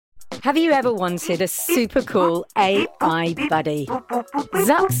Have you ever wanted a super cool AI buddy?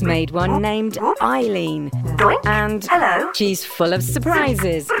 Zuck's made one named Eileen. And she's full of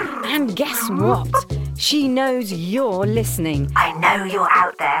surprises. And guess what? She knows you're listening. I know you're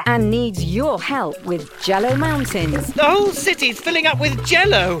out there. And needs your help with Jello Mountains. The whole city's filling up with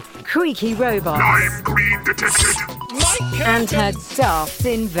Jello. Creaky robots. I'm green detected. And her daft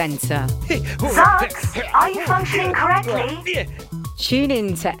inventor. Zucks, are you functioning correctly? Tune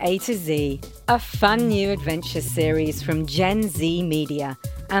in to A to Z, a fun new adventure series from Gen Z Media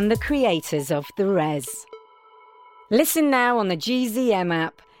and the creators of The Res. Listen now on the GZM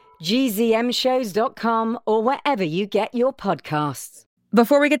app, gzmshows.com, or wherever you get your podcasts.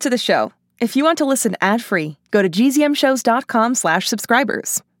 Before we get to the show, if you want to listen ad-free, go to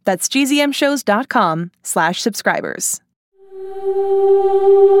gzmshows.com/subscribers. That's gzmshows.com/subscribers.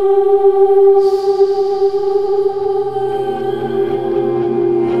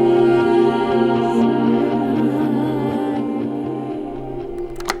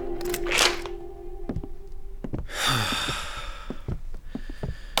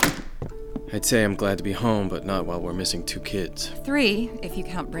 I'd say I'm glad to be home, but not while we're missing 2 kids. 3, if you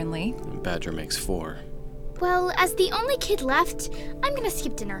count Brinley. And Badger makes 4. Well, as the only kid left, I'm gonna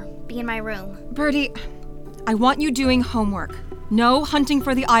skip dinner, be in my room. Birdie, I want you doing homework. No hunting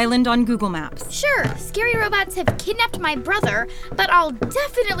for the island on Google Maps. Sure, scary robots have kidnapped my brother, but I'll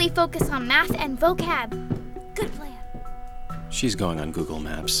definitely focus on math and vocab. Good plan. She's going on Google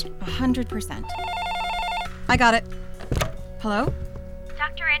Maps. 100%. I got it. Hello?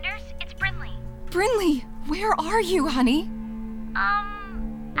 Dr. Anders, it's Brinley. Brinley, where are you, honey?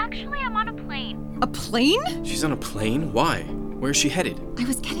 Actually, I'm on a plane. A plane? She's on a plane? Why? Where's she headed? I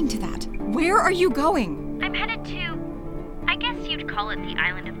was getting to that. Where are you going? I'm headed to, I guess you'd call it the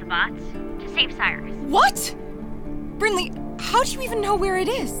island of the bots, to save Cyrus. What? Brinley, how do you even know where it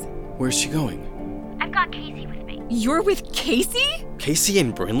is? Where's she going? I've got Casey with me. You're with Casey? Casey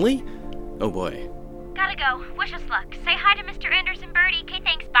and Brinley? Oh boy. Gotta go. Wish us luck. Say hi to Mr. Anders and Birdie. Okay,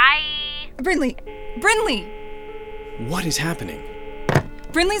 thanks. Bye. Brinley! What is happening?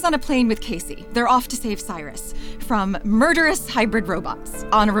 Brinley's on a plane with Casey. They're off to save Cyrus from murderous hybrid robots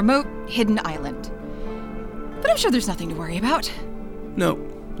on a remote, hidden island. But I'm sure there's nothing to worry about. No,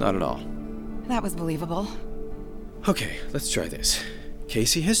 not at all. That was believable. Okay, let's try this.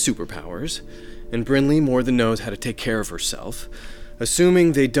 Casey has superpowers, and Brinley more than knows how to take care of herself.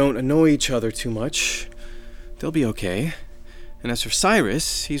 Assuming they don't annoy each other too much, they'll be okay. And as for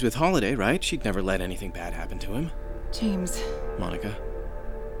Cyrus, he's with Holiday, right? She'd never let anything bad happen to him. James. Monica.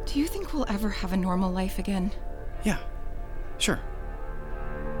 Do you think we'll ever have a normal life again? Yeah, sure.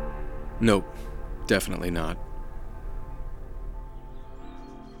 Nope, definitely not.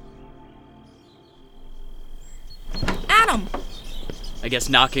 Adam! I guess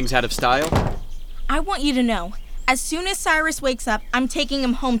knocking's out of style? I want you to know, as soon as Cyrus wakes up, I'm taking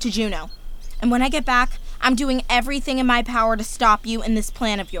him home to Juneau. And when I get back, I'm doing everything in my power to stop you in this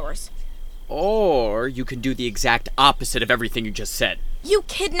plan of yours. Or you can do the exact opposite of everything you just said. You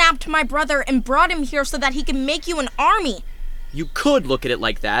kidnapped my brother and brought him here so that he can make you an army. You could look at it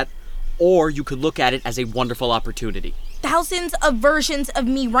like that, or you could look at it as a wonderful opportunity. Thousands of versions of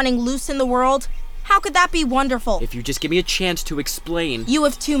me running loose in the world? How could that be wonderful? If you just give me a chance to explain... You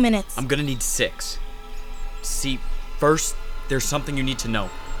have 2 minutes. I'm gonna need 6. See, first, there's something you need to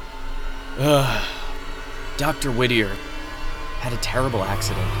know. Dr. Whittier had a terrible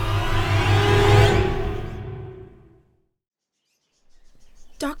accident.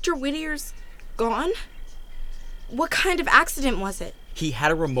 Dr. Whittier's gone? What kind of accident was it? He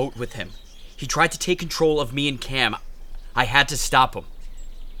had a remote with him. He tried to take control of me and Cam. I had to stop him.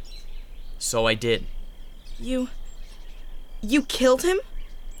 So I did. You killed him?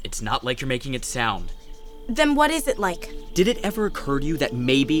 It's not like you're making it sound. Then what is it like? Did it ever occur to you that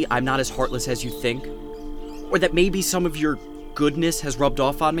maybe I'm not as heartless as you think? Or that maybe some of your goodness has rubbed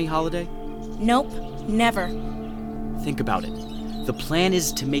off on me, Holiday? Nope, never. Think about it. The plan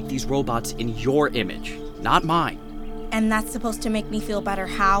is to make these robots in your image, not mine. And that's supposed to make me feel better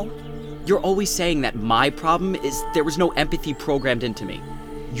how? You're always saying that my problem is there was no empathy programmed into me.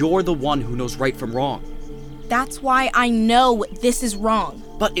 You're the one who knows right from wrong. That's why I know this is wrong.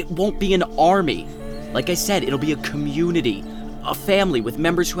 But it won't be an army. Like I said, it'll be a community, a family with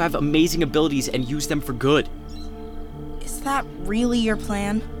members who have amazing abilities and use them for good. Is that really your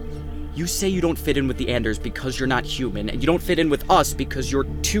plan? You say you don't fit in with the Anders because you're not human, and you don't fit in with us because you're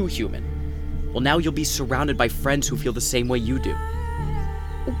too human. Well, now you'll be surrounded by friends who feel the same way you do.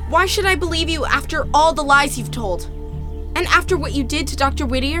 Why should I believe you after all the lies you've told? And after what you did to Dr.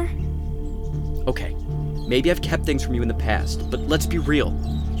 Whittier? Okay, maybe I've kept things from you in the past, but let's be real.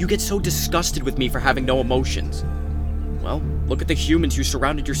 You get so disgusted with me for having no emotions. Well, look at the humans you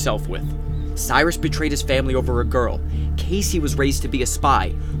surrounded yourself with. Cyrus betrayed his family over a girl. Casey was raised to be a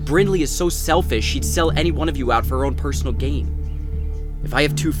spy. Brindley is so selfish she'd sell any one of you out for her own personal gain. If I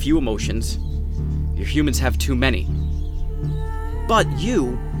have too few emotions, your humans have too many. But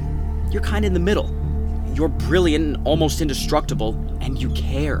you're kind of in the middle. You're brilliant and almost indestructible, and you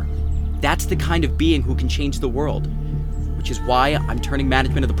care. That's the kind of being who can change the world, which is why I'm turning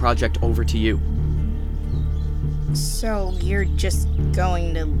management of the project over to you. So you're just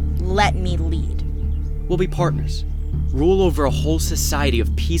going to let me lead? We'll be partners. Rule over a whole society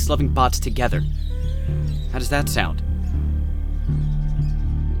of peace-loving bots together. How does that sound?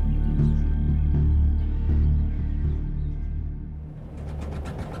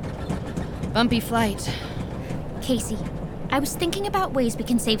 Bumpy flight. Casey, I was thinking about ways we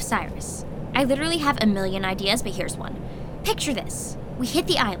can save Cyrus. I literally have a million ideas, but here's one. Picture this. We hit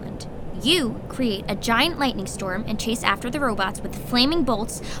the island. You create a giant lightning storm and chase after the robots with flaming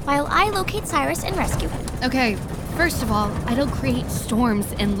bolts while I locate Cyrus and rescue him. Okay, first of all, I don't create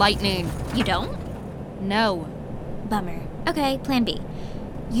storms and lightning. You don't? No. Bummer. Okay, plan B.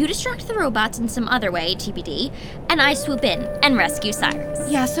 You distract the robots in some other way, TBD, and I swoop in and rescue Cyrus.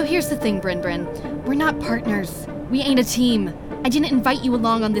 Yeah, so here's the thing, Bryn. We're not partners. We ain't a team. I didn't invite you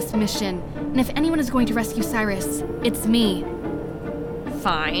along on this mission. And if anyone is going to rescue Cyrus, it's me.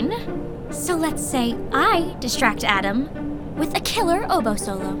 Fine. So let's say I distract Adam with a killer oboe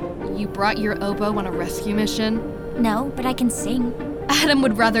solo. You brought your oboe on a rescue mission? No, but I can sing. Adam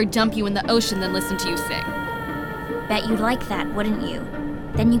would rather dump you in the ocean than listen to you sing. Bet you'd like that, wouldn't you?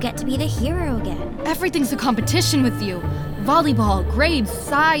 Then you get to be the hero again. Everything's a competition with you. Volleyball, grades,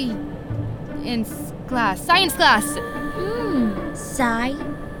 science class. Science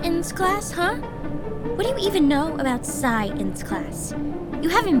class, huh? What do you even know about science class? You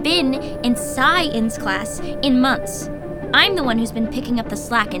haven't been in science class in months. I'm the one who's been picking up the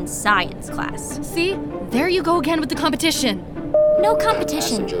slack in science class. See? There you go again with the competition. No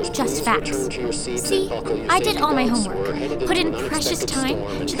competition, just facts. See, I did all my homework, put in precious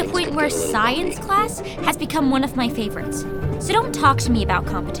time to the point where science class has become one of my favorites. So don't talk to me about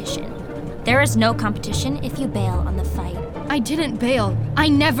competition. There is no competition if you bail on the fight. I didn't bail. I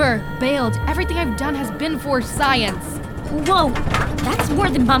never bailed. Everything I've done has been for science. Whoa, that's more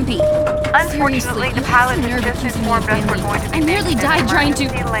than bumpy. Unfortunately, the pilot has just informed us we're going to be I nearly died trying to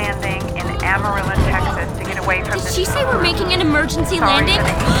landing in Amarillo, Texas to get away from Did she say we're making an emergency landing?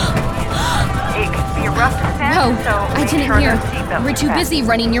 It could be a rough descent, No, so I didn't hear. You were too busy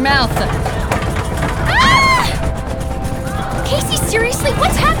running your mouth. Ah! Casey, seriously,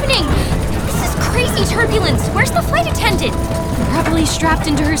 what's happening? This is crazy turbulence. Where's the flight attendant? Probably strapped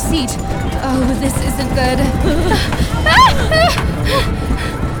into her seat. Oh, this isn't good.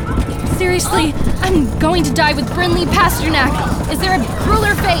 Seriously, I'm going to die with Brinley Pasternak. Is there a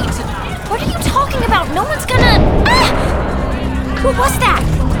crueler fate? What are you talking about? No one's gonna... Ah! Who was that?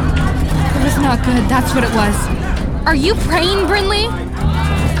 It was not good, that's what it was. Are you praying, Brinley?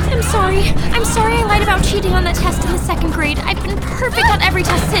 I'm sorry I lied about cheating on that test in the second grade. I've been perfect on every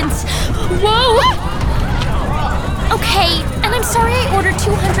test since. Whoa! Okay, and I'm sorry I ordered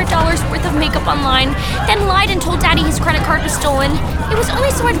 $200 worth of makeup online, then lied and told Daddy his credit card was stolen. It was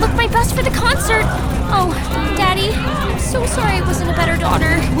only so I'd look my best for the concert. Oh, Daddy, I'm so sorry I wasn't a better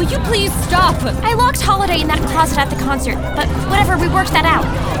daughter. Will you please stop? I locked Holiday in that closet at the concert, but whatever, we worked that out.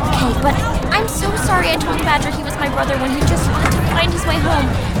 Okay, but I'm so sorry I told Badger he was my brother when he just wanted to find his way home.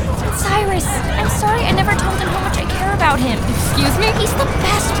 And Cyrus, I'm sorry I never told him how much I care about him. Excuse me? He's the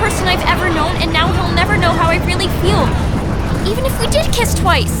best person I've ever known, and now he'll never know how I really feel. Even if we did kiss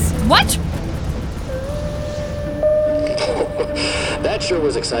twice. What? That sure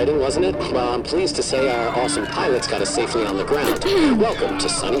was exciting, wasn't it? Well, I'm pleased to say our awesome pilots got us safely on the ground. Welcome to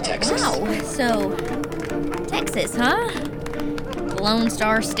sunny Texas. Wow, so Texas, huh? Lone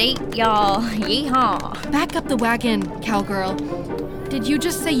Star State, y'all. Yeehaw. Back up the wagon, cowgirl. Did you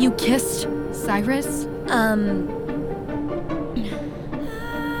just say you kissed Cyrus?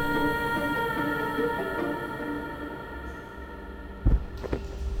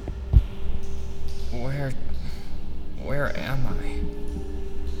 Where am I?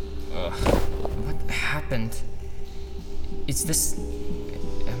 Ugh, what happened?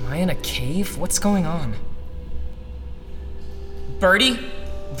 Am I in a cave? What's going on? Birdie?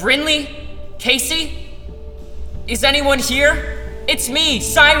 Brinley? Casey? Is anyone here? It's me,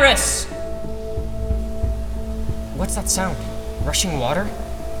 Cyrus! What's that sound? Rushing water?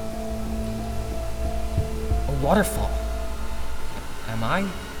 A waterfall. I'm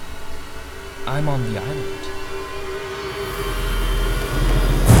on the island.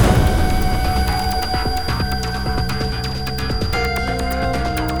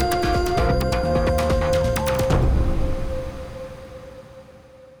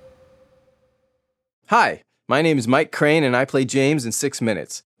 Hi, my name is Mike Crane and I play James in 6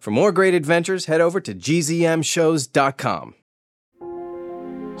 Minutes. For more great adventures, head over to gzmshows.com.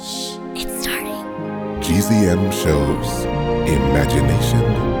 Shh, it's starting. GZM Shows. Imagination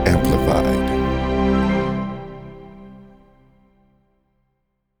Amplified.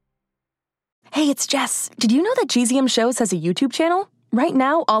 Hey, it's Jess. Did you know that GZM Shows has a YouTube channel? Right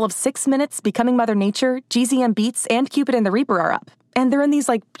now, all of 6 Minutes, Becoming Mother Nature, GZM Beats, and Cupid and the Reaper are up. And they're in these,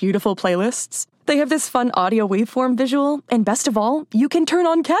 beautiful playlists. They have this fun audio waveform visual, and best of all, you can turn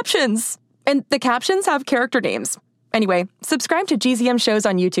on captions. And the captions have character names. Anyway, subscribe to GZM Shows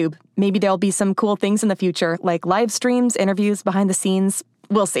on YouTube. Maybe there'll be some cool things in the future, like live streams, interviews, behind the scenes.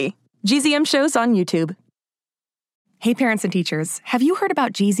 We'll see. GZM Shows on YouTube. Hey parents and teachers, have you heard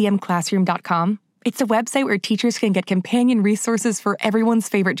about gzmclassroom.com? It's a website where teachers can get companion resources for everyone's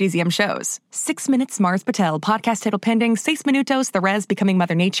favorite GZM shows. 6 Minutes, Mars Patel, Podcast Title Pending, 6 Minutos, The Res, Becoming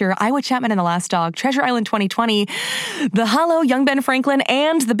Mother Nature, Iowa Chapman and the Last Dog, Treasure Island 2020, The Hollow, Young Ben Franklin,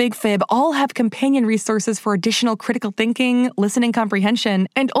 and The Big Fib all have companion resources for additional critical thinking, listening comprehension,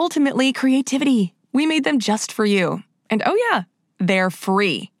 and ultimately creativity. We made them just for you. And oh yeah, they're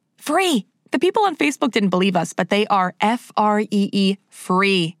free. Free! The people on Facebook didn't believe us, but they are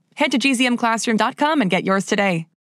free. Head to gzmclassroom.com and get yours today.